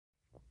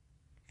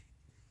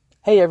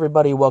Hey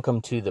everybody, welcome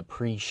to the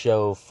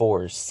pre-show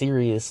for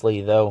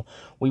Seriously Though.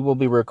 We will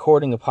be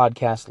recording a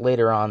podcast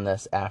later on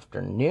this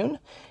afternoon,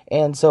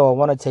 and so I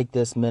want to take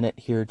this minute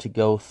here to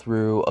go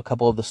through a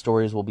couple of the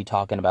stories we'll be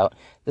talking about.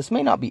 This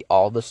may not be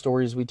all the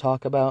stories we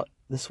talk about.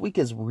 This week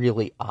is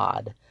really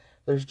odd.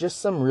 There's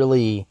just some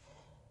really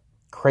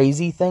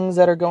crazy things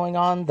that are going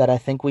on that I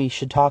think we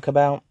should talk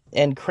about,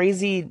 and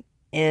crazy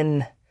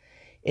in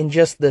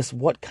just this,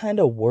 what kind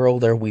of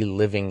world are we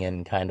living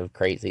in kind of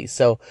crazy.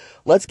 So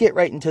let's get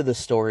right into the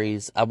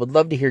stories. I would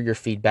love to hear your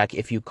feedback.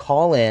 If you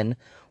call in,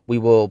 we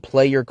will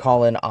play your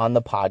call in on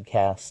the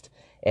podcast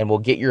and we'll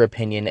get your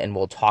opinion and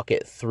we'll talk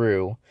it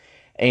through.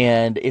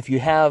 And if you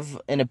have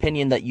an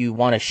opinion that you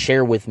want to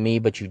share with me,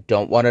 but you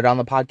don't want it on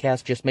the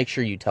podcast, just make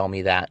sure you tell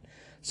me that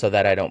so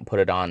that I don't put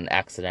it on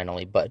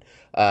accidentally. But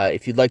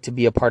if you'd like to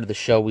be a part of the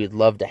show, we'd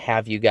love to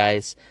have you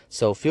guys.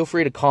 So feel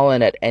free to call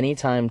in at any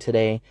time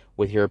today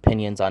with your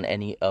opinions on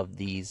any of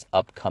these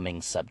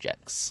upcoming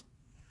subjects.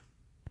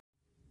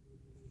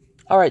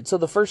 All right, so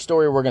the first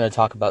story we're going to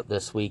talk about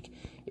this week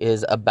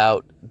is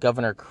about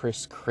Governor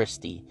Chris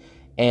Christie.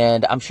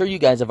 And I'm sure you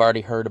guys have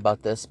already heard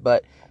about this,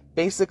 but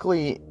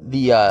basically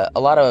a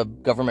lot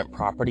of government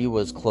property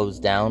was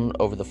closed down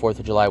over the 4th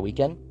of July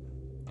weekend,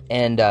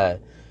 and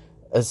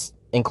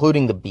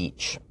including the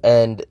beach.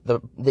 And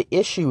the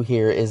issue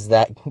here is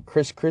that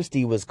Chris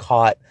Christie was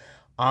caught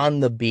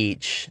on the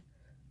beach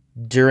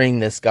during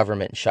this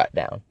government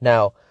shutdown.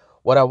 Now,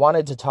 what I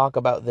wanted to talk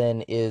about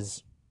then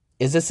is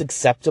this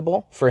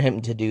acceptable for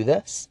him to do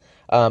this?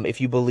 If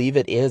you believe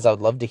it is, I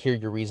would love to hear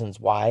your reasons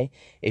why.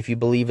 If you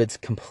believe it's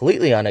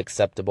completely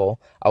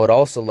unacceptable, I would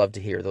also love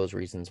to hear those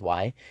reasons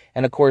why.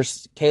 And of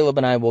course, Caleb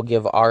and I will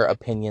give our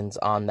opinions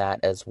on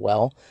that as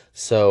well.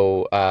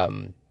 So,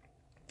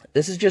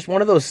 this is just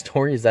one of those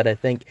stories that I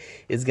think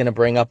is going to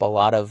bring up a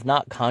lot of,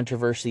 not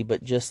controversy,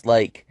 but just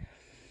like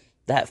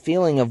that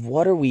feeling of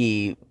what are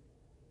we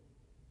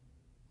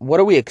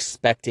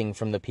expecting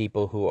from the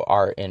people who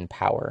are in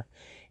power?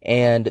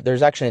 And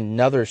there's actually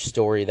another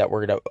story that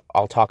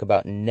I'll talk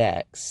about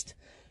next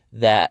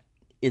that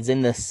is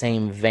in the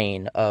same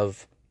vein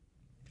of,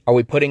 are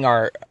we putting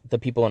the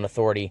people in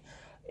authority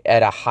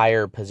at a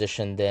higher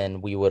position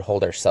than we would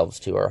hold ourselves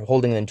to, or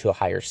holding them to a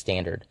higher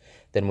standard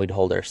than we'd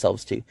hold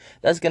ourselves to?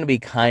 That's going to be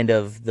kind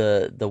of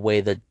the way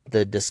that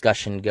the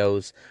discussion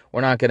goes.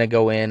 We're not going to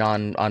go in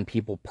on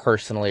people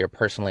personally or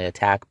personally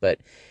attack, but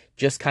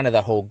just kind of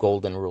the whole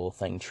golden rule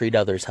thing. Treat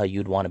others how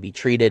you'd want to be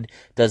treated.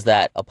 Does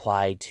that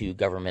apply to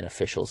government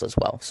officials as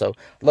well? So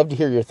I'd love to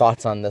hear your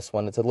thoughts on this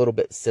one. It's a little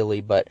bit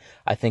silly, but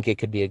I think it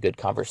could be a good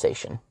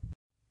conversation.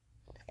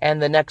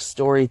 And the next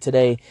story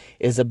today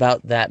is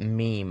about that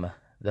meme,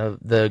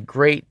 the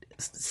great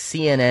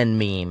CNN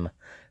meme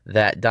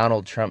that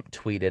Donald Trump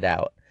tweeted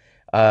out.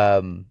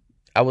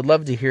 I would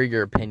love to hear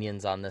your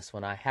opinions on this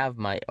one. I have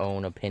my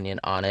own opinion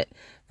on it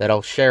that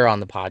I'll share on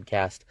the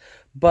podcast.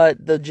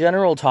 But the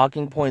general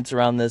talking points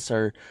around this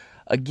are,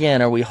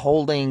 again, are we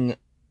holding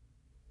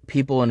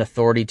people in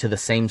authority to the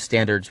same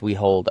standards we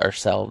hold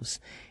ourselves?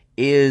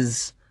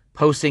 Is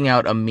posting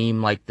out a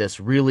meme like this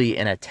really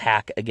an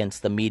attack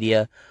against the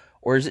media,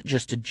 or is it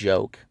just a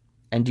joke?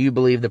 And do you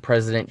believe the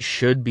president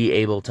should be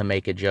able to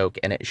make a joke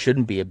and it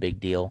shouldn't be a big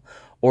deal?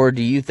 Or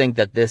do you think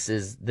that this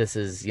is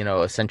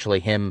essentially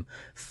him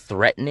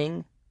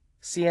threatening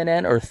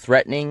CNN or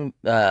threatening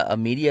a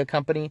media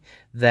company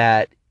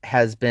that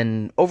has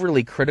been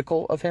overly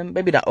critical of him?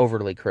 Maybe not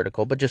overly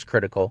critical, but just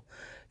critical.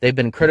 They've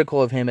been critical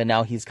of him, and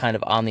now he's kind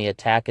of on the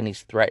attack, and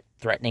he's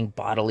threatening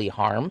bodily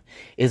harm.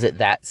 Is it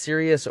that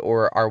serious,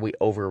 or are we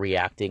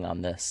overreacting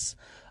on this?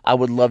 I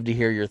would love to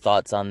hear your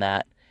thoughts on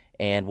that,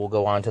 and we'll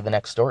go on to the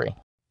next story.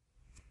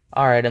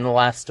 All right, and the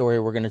last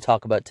story we're going to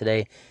talk about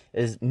today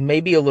is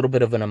maybe a little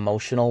bit of an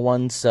emotional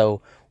one,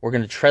 so we're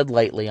going to tread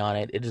lightly on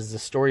it. It is the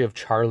story of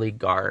Charlie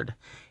Gard.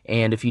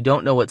 And if you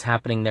don't know what's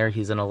happening there,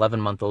 he's an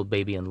 11-month-old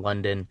baby in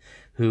London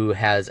who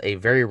has a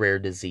very rare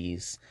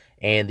disease.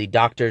 And the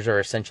doctors are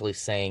essentially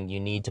saying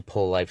you need to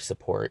pull life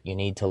support. You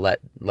need to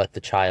let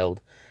the child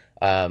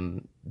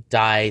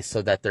die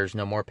so that there's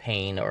no more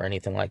pain or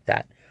anything like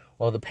that.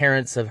 Well, the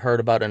parents have heard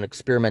about an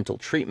experimental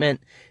treatment.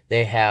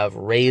 They have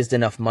raised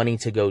enough money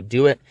to go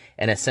do it,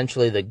 and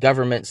essentially the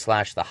government /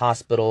 the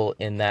hospital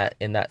in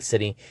that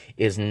city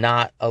is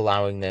not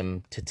allowing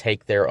them to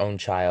take their own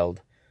child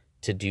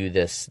to do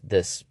this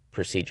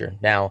procedure.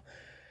 Now,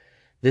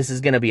 this is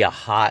going to be a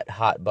hot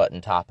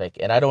button topic,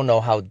 and I don't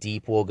know how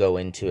deep we'll go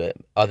into it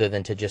other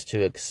than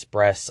to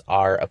express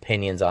our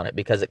opinions on it,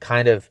 because it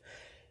kind of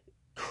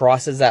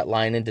crosses that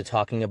line into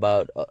talking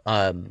about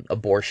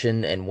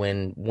abortion and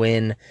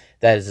when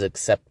that is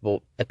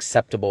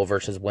acceptable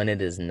versus when it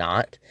is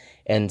not.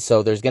 And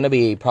so there's going to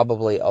be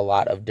probably a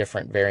lot of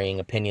different varying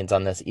opinions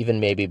on this, even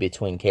maybe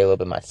between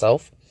Caleb and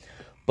myself.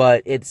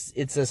 But it's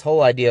this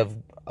whole idea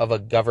of a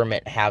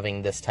government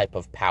having this type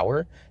of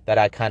power that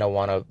I kind of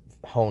want to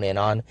hone in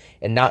on,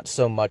 and not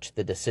so much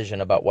the decision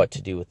about what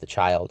to do with the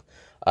child.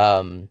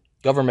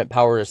 Government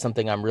power is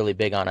something I'm really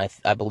big on.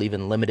 I believe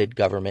in limited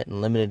government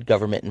and limited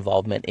government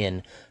involvement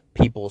in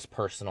people's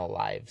personal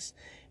lives.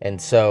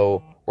 And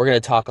so we're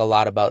going to talk a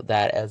lot about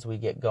that as we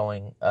get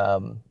going.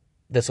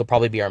 This will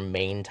probably be our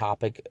main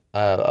topic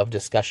of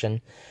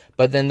discussion,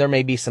 but then there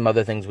may be some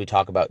other things we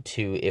talk about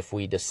too if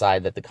we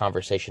decide that the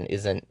conversation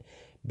isn't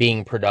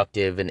being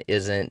productive and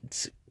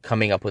isn't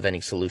coming up with any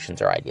solutions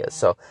or ideas.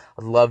 So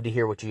I'd love to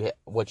hear what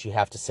you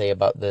have to say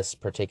about this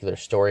particular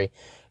story.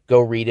 Go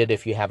read it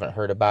if you haven't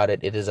heard about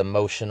it. It is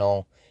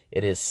emotional,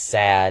 it is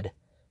sad,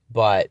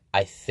 but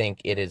I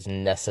think it is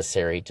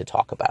necessary to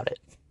talk about it.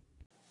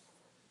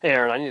 Hey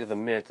Aaron, I needed a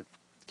minute to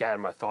gather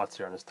my thoughts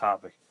here on this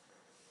topic.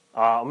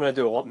 I'm going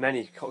to do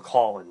many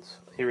call-ins.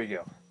 Here we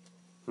go.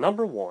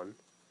 Number one,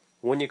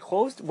 when you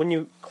close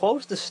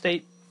the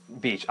state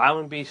beach,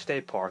 Island Beach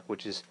State Park,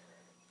 which is,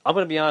 I'm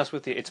going to be honest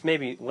with you, it's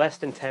maybe less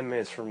than 10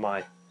 minutes from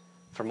my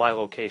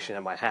location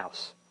at my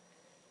house.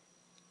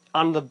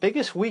 On the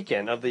biggest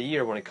weekend of the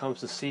year when it comes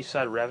to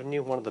seaside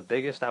revenue, one of the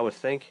biggest, I would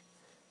think,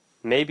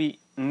 maybe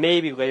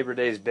Labor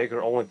Day is bigger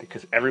only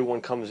because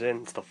everyone comes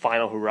in. It's the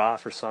final hurrah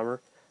for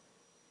summer.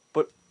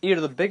 But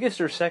either the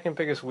biggest or second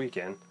biggest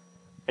weekend,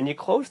 and you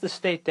close the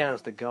state down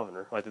as the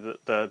governor, like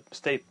the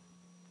state,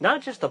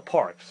 not just the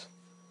parks,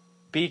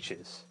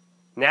 beaches,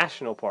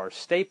 national parks,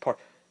 state parks,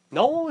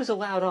 no one was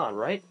allowed on,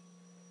 right?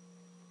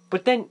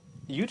 But then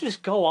you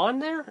just go on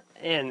there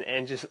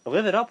and just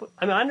live it up.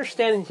 I mean, I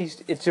understand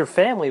it's your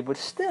family, but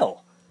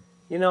still,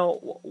 you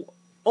know,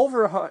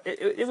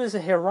 it was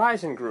a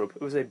Horizon Group.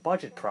 It was a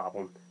budget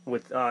problem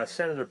with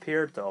Senator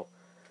Pierto,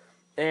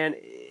 and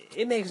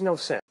it makes no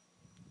sense.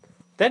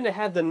 Then to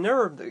have the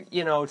nerve,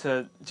 you know,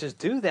 to just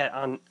do that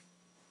on,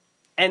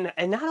 and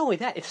not only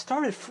that, it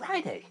started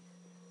Friday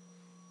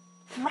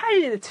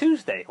to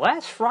Tuesday,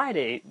 last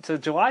Friday to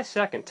July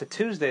 2nd to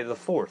Tuesday the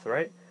 4th,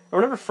 right? Or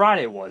whatever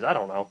Friday it was, I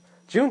don't know.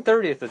 June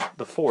 30th to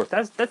the 4th.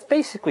 That's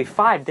basically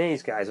 5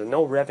 days, guys, with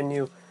no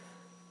revenue,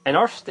 and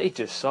our state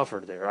just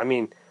suffered there. I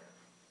mean,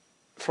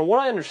 from what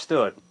I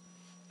understood,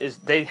 is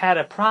they had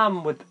a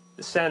problem with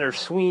Senator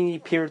Sweeney,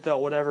 Pierto,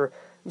 whatever. It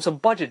was a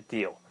budget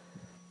deal.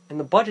 And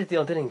the budget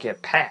deal didn't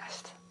get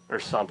passed or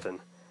something.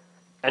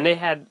 And they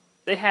had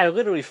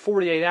literally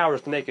 48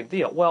 hours to make a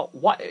deal. Well,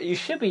 you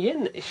should be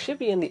in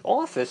the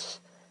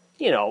office,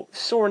 you know,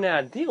 sorting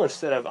out a deal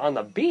instead of on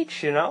the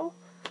beach, you know?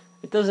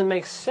 It doesn't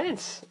make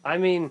sense. I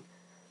mean,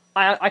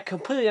 I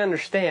completely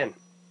understand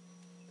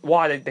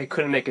why they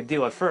couldn't make a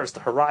deal at first. The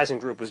Horizon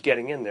Group was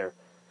getting in there.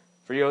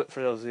 For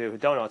those of you who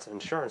don't know, it's an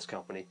insurance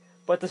company.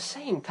 But at the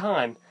same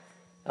time,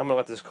 I'm going to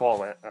let this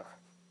call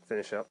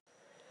finish up.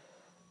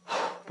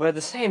 But at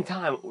the same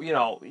time, you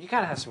know, you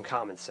gotta have some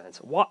common sense.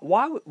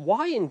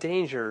 Why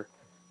endanger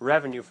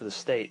revenue for the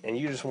state, and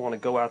you just want to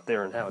go out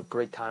there and have a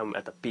great time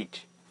at the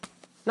beach?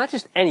 Not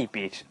just any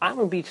beach.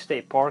 Island Beach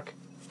State Park.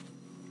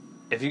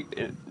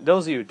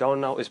 Those of you who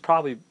don't know, is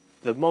probably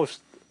the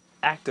most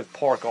active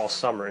park all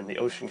summer in the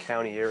Ocean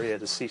County area,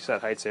 the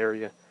Seaside Heights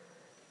area.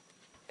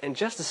 And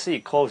just to see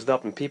it closed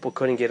up and people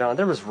couldn't get on,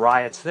 there was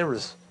riots. There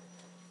was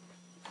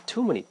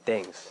too many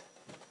things.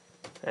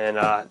 And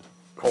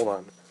hold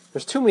on.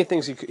 There's too many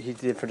things he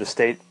did for the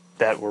state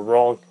that were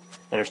wrong,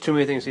 and there's too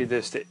many things he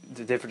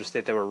did for the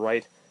state that were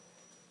right.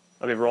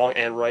 I mean, wrong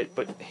and right,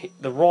 but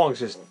the wrongs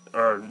just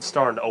are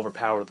starting to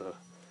overpower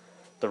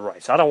the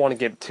rights. I don't want to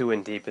get too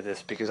in deep of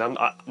this because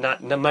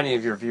not many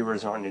of your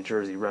viewers aren't New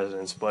Jersey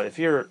residents, but if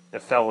you're a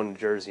fellow New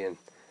Jersey, and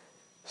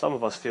some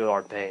of us feel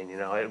our pain, you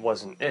know,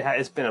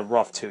 it's been a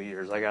rough 2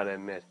 years, I gotta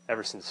admit,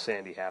 ever since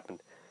Sandy happened.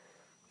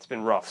 It's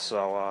been rough,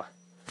 so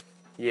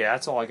yeah,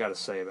 that's all I gotta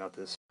say about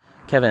this.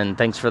 Kevin,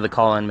 thanks for the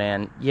call in,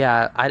 man.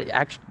 Yeah,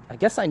 I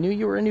guess I knew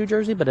you were in New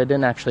Jersey, but I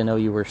didn't actually know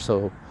you were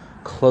so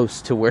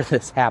close to where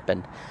this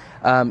happened.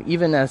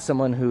 Even as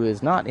someone who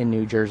is not in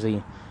New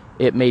Jersey,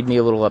 it made me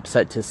a little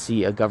upset to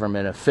see a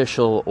government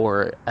official,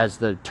 or as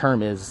the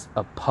term is,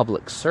 a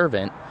public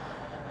servant,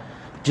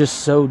 just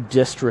so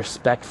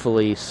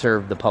disrespectfully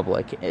serve the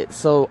public.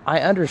 So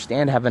I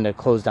understand having to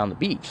close down the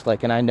beach,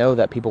 and I know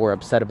that people were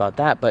upset about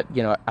that, but,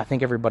 you know, I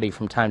think everybody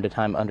from time to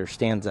time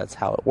understands that's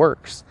how it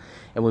works,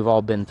 and we've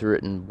all been through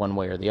it in one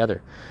way or the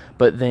other.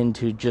 But then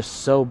to just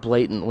so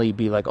blatantly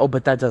be like, oh,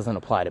 but that doesn't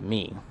apply to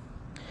me.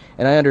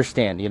 And I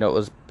understand, you know, it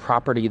was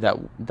property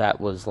that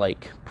was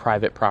like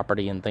private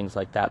property and things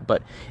like that,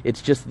 but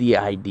it's just the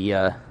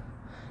idea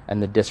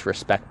and the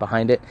disrespect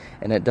behind it,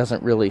 and it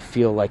doesn't really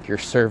feel like you're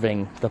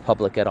serving the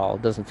public at all.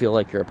 It doesn't feel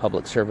like you're a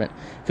public servant.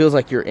 It feels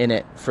like you're in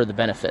it for the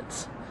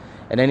benefits.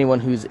 And anyone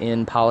who's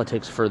in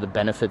politics for the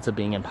benefits of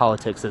being in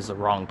politics is the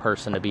wrong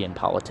person to be in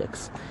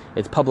politics.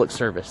 It's public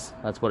service.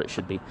 That's what it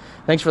should be.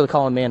 Thanks for the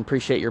call, man.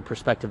 Appreciate your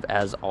perspective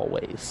as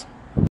always.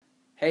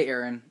 Hey,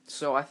 Aaron.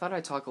 So I thought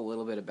I'd talk a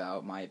little bit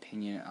about my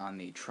opinion on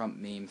the Trump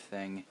meme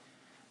thing.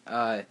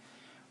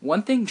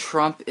 One thing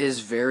Trump is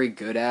very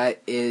good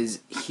at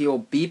is he'll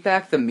beat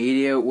back the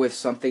media with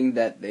something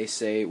that they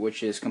say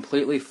which is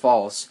completely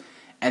false,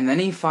 and then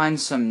he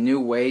finds some new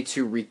way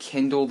to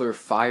rekindle their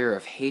fire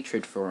of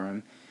hatred for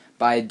him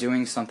by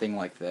doing something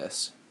like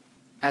this.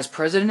 As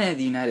President of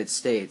the United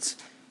States,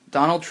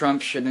 Donald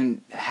Trump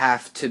shouldn't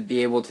have to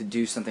be able to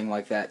do something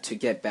like that to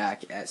get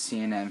back at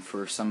CNN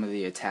for some of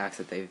the attacks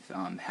that they've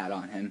had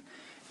on him.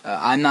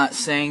 I'm not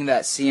saying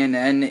that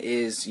CNN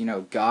is,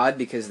 God,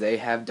 because they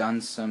have done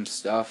some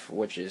stuff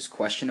which is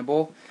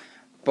questionable.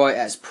 But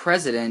as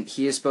president,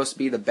 he is supposed to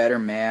be the better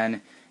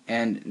man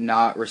and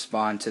not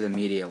respond to the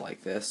media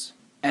like this.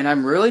 And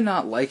I'm really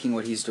not liking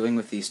what he's doing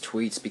with these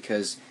tweets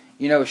because,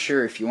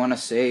 sure, if you want to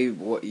say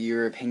what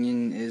your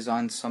opinion is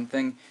on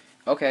something,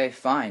 okay,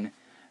 fine.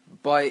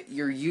 But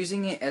you're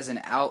using it as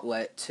an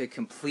outlet to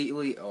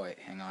completely... Oh, wait,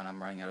 hang on,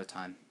 I'm running out of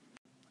time.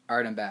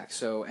 Alright, I'm back.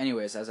 So,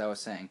 anyways, as I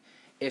was saying,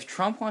 if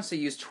Trump wants to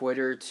use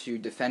Twitter to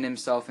defend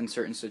himself in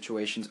certain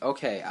situations,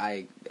 okay,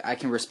 I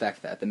can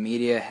respect that. The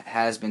media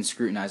has been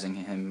scrutinizing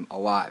him a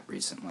lot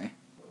recently.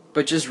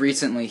 But just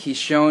recently, he's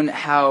shown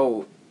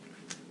how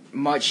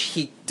much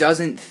he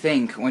doesn't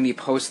think when he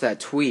posts that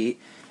tweet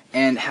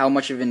and how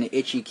much of an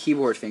itchy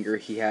keyboard finger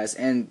he has.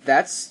 And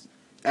that's,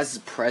 as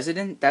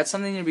president, that's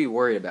something to be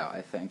worried about,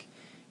 I think.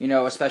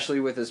 Especially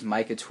with his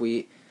Micah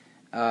tweet.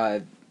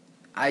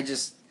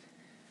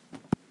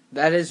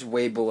 That is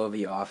way below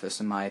the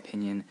office, in my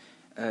opinion.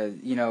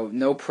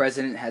 No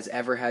president has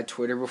ever had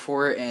Twitter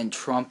before, and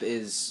Trump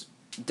is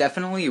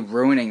definitely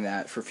ruining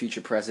that for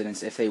future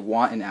presidents if they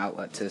want an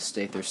outlet to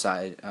state their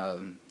side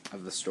of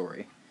the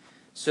story.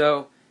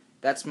 So,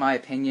 that's my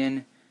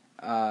opinion,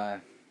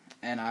 and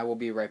I will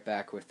be right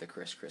back with the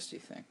Chris Christie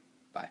thing.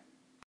 Bye.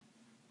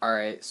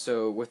 Alright,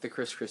 so with the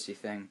Chris Christie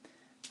thing,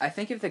 I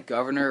think if the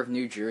governor of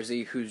New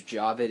Jersey, whose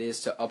job it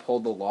is to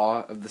uphold the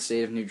law of the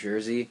state of New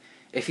Jersey,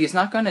 if he's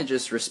not going to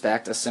just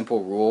respect a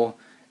simple rule,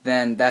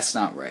 then that's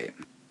not right.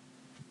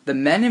 The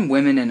men and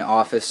women in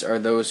office are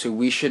those who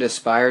we should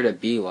aspire to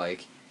be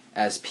like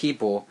as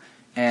people,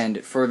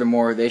 and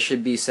furthermore, they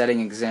should be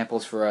setting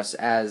examples for us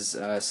as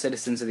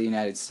citizens of the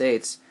United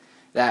States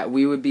that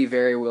we would be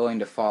very willing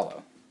to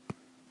follow.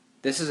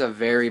 This is a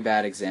very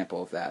bad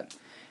example of that.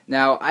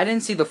 Now, I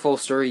didn't see the full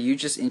story, you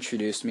just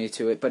introduced me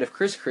to it, but if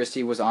Chris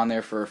Christie was on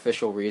there for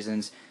official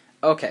reasons,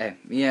 okay,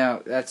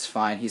 that's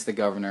fine, he's the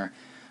governor.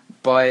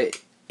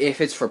 But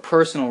if it's for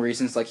personal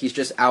reasons, like he's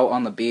just out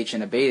on the beach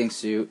in a bathing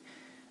suit,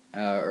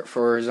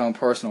 for his own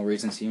personal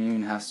reasons, he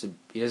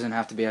doesn't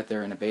have to be out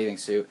there in a bathing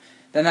suit,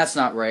 then that's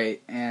not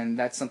right, and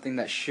that's something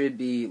that should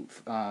be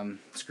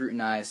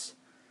scrutinized,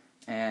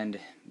 and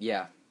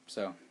yeah,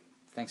 so,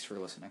 thanks for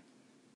listening.